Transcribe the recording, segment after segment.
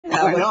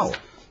I know.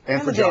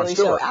 And for Jon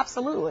Stewart.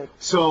 Absolutely.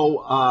 So,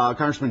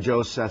 Congressman Joe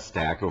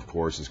Sestak, who, of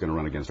course, is going to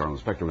run against Arnold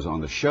Specter, was on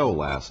the show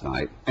last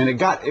night, and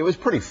it was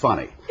pretty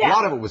funny. A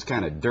lot of it was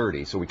kind of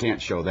dirty, so we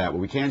can't show that, but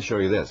we can show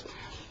you this.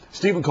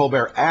 Stephen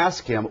Colbert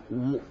asked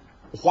him,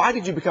 why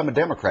did you become a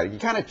Democrat? You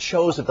kind of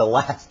chose at the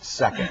last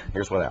second.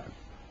 Here's what happened.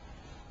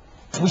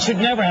 We should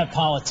never have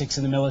politics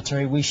in the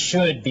military. We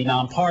should be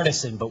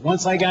nonpartisan. But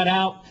once I got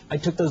out, I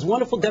took those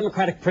wonderful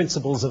democratic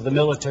principles of the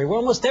military, where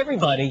almost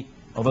everybody,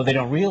 although they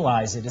don't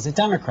realize it, is a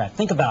Democrat.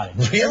 Think about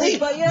it. Really?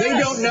 They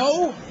don't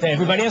know?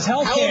 Everybody has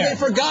health care. How have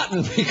they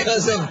forgotten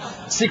because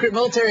of secret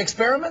military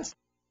experiments?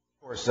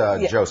 Of course,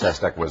 Joe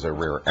Sestak was a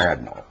rear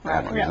admiral. He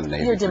was in the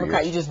Navy. You're a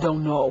Democrat, you just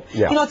don't know.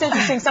 Yeah. You know, it's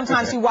interesting.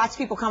 Sometimes you watch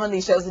people come on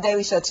these shows, The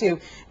Daily Show too.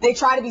 They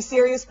try to be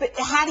serious, but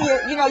how do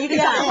you know, you can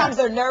tell sometimes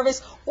they're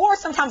nervous, or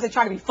sometimes they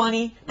try to be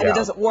funny, and it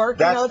doesn't work.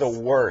 That's the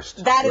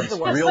worst. That is the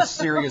worst. Real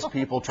serious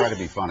people try to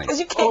be funny. Because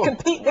you can't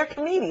compete. They're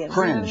comedians.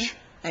 Cringe.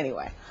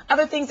 Anyway,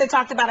 other things they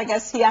talked about, I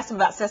guess he asked him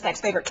about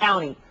Sestak's favorite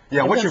county.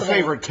 Yeah, what's your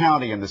favorite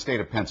county in the state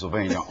of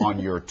Pennsylvania on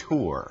your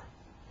tour?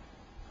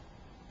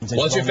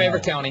 What's your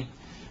favorite county?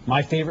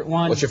 My favorite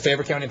one? What's your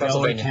favorite county in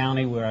Pennsylvania? Delaware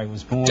County, where I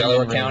was born.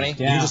 Delaware County?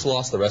 Yeah. You just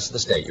lost the rest of the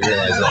state. You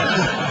realize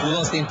that? You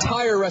lost the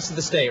entire rest of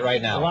the state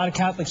right now. A lot of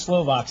Catholic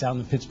Slovaks out in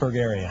the Pittsburgh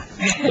area.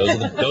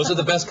 Those are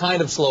the best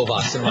kind of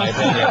Slovaks, in my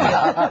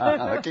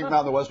opinion. Keep them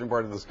out in the western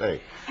part of the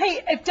state.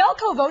 Hey, if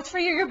Delco votes for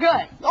you, you're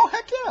good. Oh,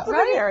 heck yeah.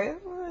 Right? Area.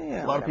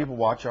 A lot of people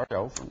watch our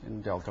show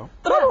in Delco.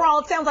 But overall,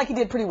 it sounds like he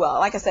did pretty well.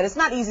 Like I said, it's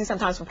not easy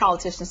sometimes for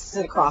politicians to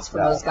sit across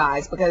from those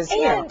guys because,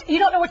 and you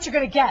don't know what you're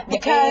going to get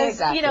because,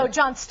 exactly. you know,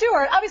 Jon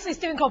Stewart, obviously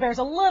Stephen Colbert is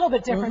a little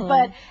bit different,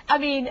 but, I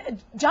mean,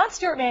 Jon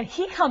Stewart, man,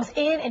 he comes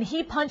in and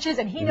he punches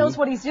and he knows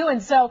what he's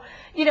doing. So,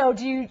 you know,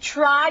 do you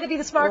try to be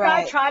the smart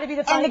guy, try to be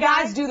the funny guy?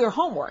 And the guys do their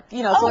homework,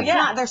 you know, so it's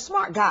not, they're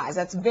smart guys.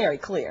 That's very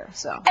clear,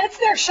 so. And it's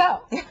their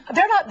show.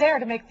 They're not there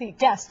to make the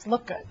guests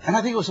look good. And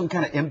I think it was some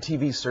kind of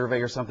MTV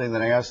survey or something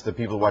that I asked the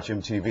people who watch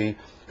MTV,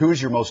 who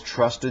is your most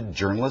trusted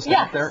journalist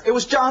out there? It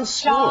was Jon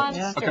Stewart,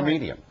 a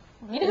comedian.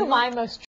 You know who my most